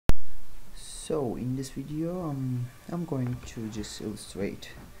So in this video I'm going to just illustrate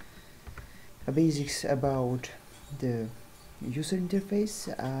a basics about the user interface.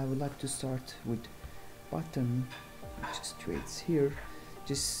 I would like to start with button, which is creates here.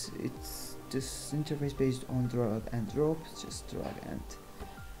 It's just interface based on drag and drop. Just drag and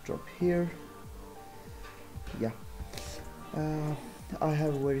drop here. Yeah. I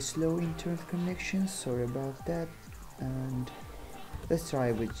have very slow internet connection, sorry about that, and let's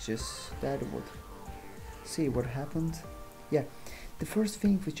try with just that. We'll see what happened. Yeah, the first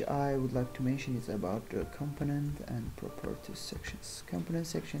thing which I would like to mention is about the component and properties sections. Component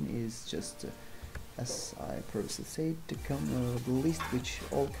section is just as I previously said, the list which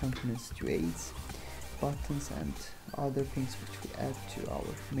all components creates, buttons and other things which we add to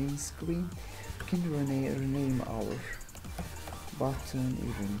our main screen. We can rename our button,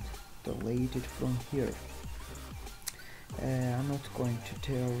 even delete it from here. I'm not going to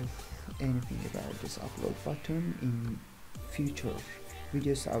tell anything about this upload button. In future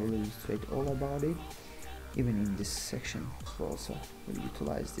videos I will illustrate all about it. Even in this section we also will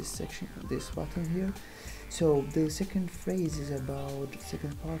utilize this button here. So the second part is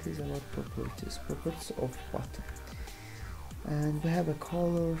about properties of button, and we have a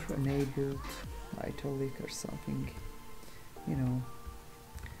color enabled, italic or something, you know,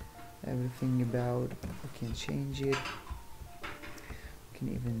 everything about. We can change it, we can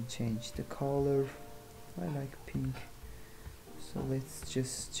even change the color. I like pink, so let's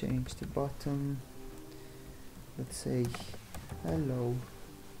just change the button. Let's say hello.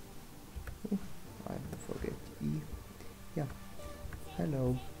 Oh, I forget E. Yeah,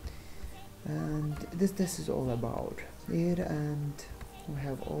 hello. And this is all about it. And we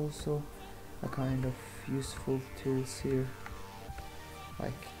have also a kind of useful tools here,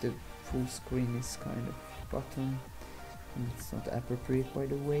 like the full screen is kind of button, and it's not appropriate, by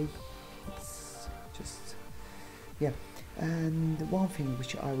the way. It's just, yeah. And one thing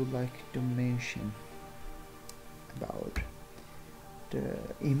which I would like to mention about the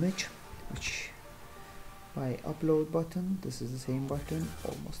image, which by upload button, this is the same button,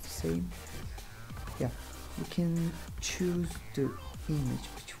 almost the same. Yeah, we can choose the image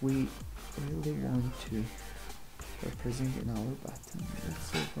which we really want to represent in our button. Let's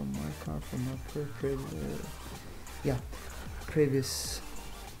say from my previous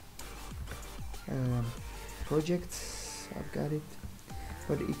projects I've got it,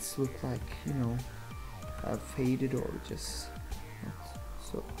 but it's look like, you know, I've faded or just not.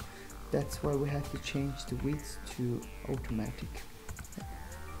 So that's why we have to change the width to automatic. Yeah,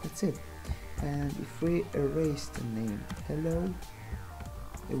 that's it. And if we erase the name hello,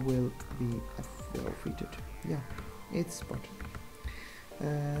 it will be fitted. Yeah, it's button.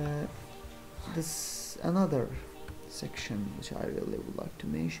 This another section which I really would like to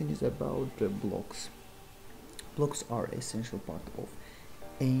mention is about the blocks. Blocks are essential part of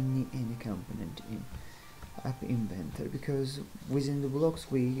any component in app Inventor, because within the blocks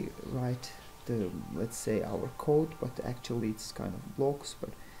we write the, let's say, our code, but actually it's kind of blocks,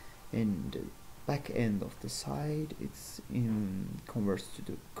 but in the back end of the side it's converts to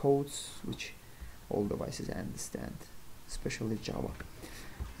the codes which all devices understand, especially Java.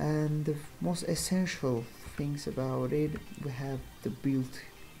 And the most essential things about it, we have the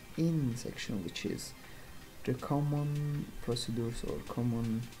built-in section, which is the common procedures or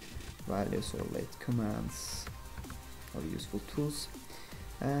common values or let commands or useful tools,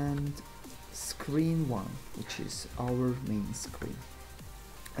 and screen 1, which is our main screen,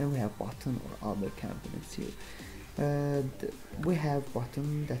 and we have button or other components here. We have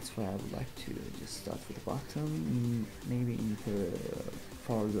button, that's why I would like to just start with the button. Maybe in the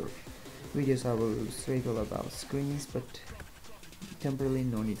further videos I will illustrate all about screens, but temporarily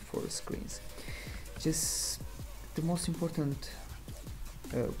no need for screens. Just the most important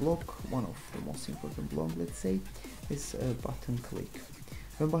block, one of the most important block, let's say, is a button click.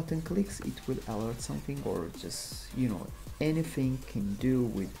 When button clicks, it will alert something, or just, you know, anything can do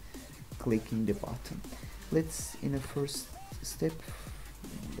with clicking the button. Let's, in a first step,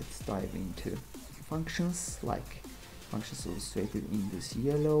 let's dive into functions, like functions illustrated in this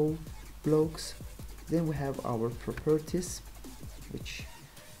yellow blocks. Then we have our properties, which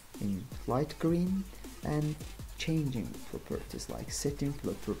in light green, and changing properties, like setting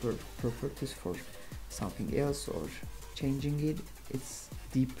properties for something else or changing it, it's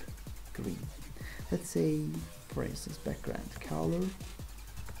deep green. Let's say, for instance, background color.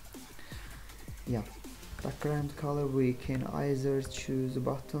 Yeah, background color, we can either choose the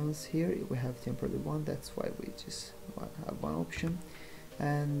buttons here. We have temporary one, that's why we just have one option.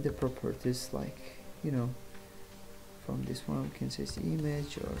 And the properties, like, you know, from this one we can say the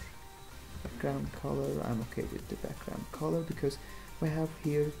image, or background color. I'm okay with the background color because we have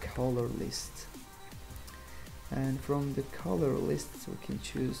here color list, and from the color list we can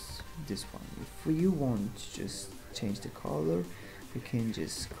choose this one. If you want to just change the color, you can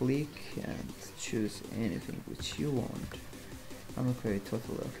just click and choose anything which you want. I'm okay,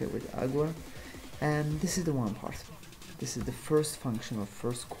 totally okay with agua. And this is the one part. This is the first function or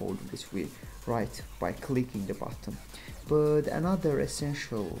first code which we write by clicking the button. But another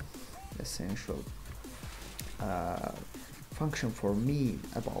essential function for me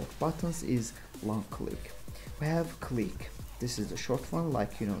about buttons is long click. We have click. This is the short one,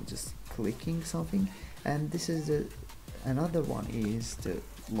 like just clicking something, and this is the another one is the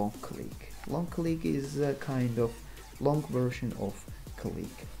long click. Long click is a kind of long version of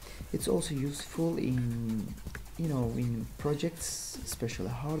click. It's also useful in in projects, especially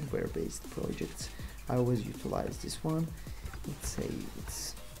hardware-based projects. I always utilize this one. Let's say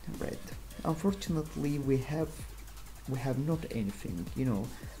it's red. Unfortunately, we have not anything,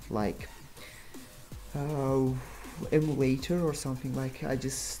 like emulator or something. Like I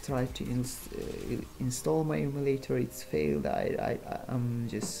just tried to install my emulator, it's failed. I'm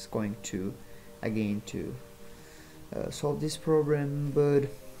just going to again to solve this problem, but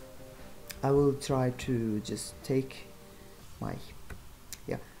I will try to just take my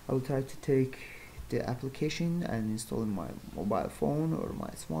I will try to take the application and install in my mobile phone or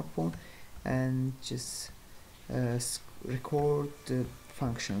my smartphone, and just record the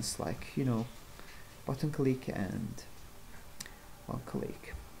functions like button click and one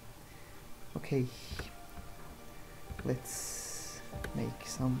click. Okay, let's make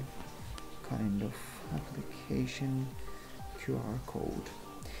some kind of application QR code.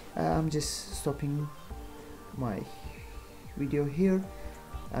 I'm just stopping my video here,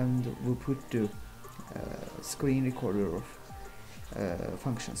 and we'll put the screen recorder of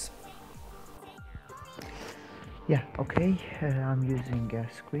functions. Yeah, okay, I'm using a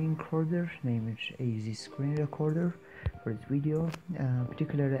screen recorder named AZ Screen Recorder for this video.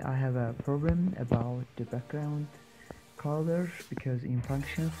 Particularly I have a problem about the background color, because in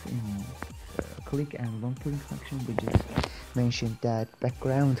functions, in click and long click function, we just mentioned that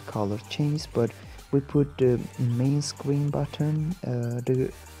background color changes, but we put the main screen button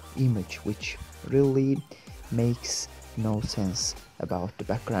the image, which really makes no sense about the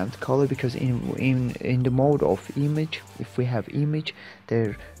background color, because in the mode of image, if we have image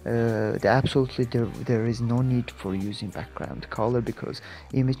there, absolutely there is no need for using background color, because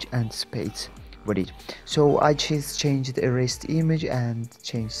image anticipates with it. So I just changed the erased image and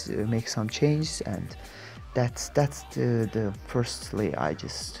make some changes, and that's the firstly I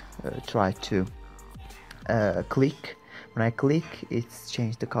just try to click. When I click, it's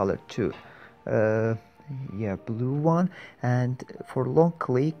changed the color to blue one, and for long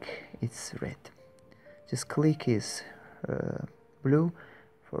click it's red. Just click is blue,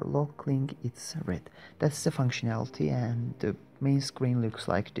 for long click it's red. That's the functionality, and the main screen looks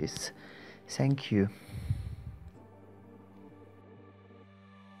like this. Thank you.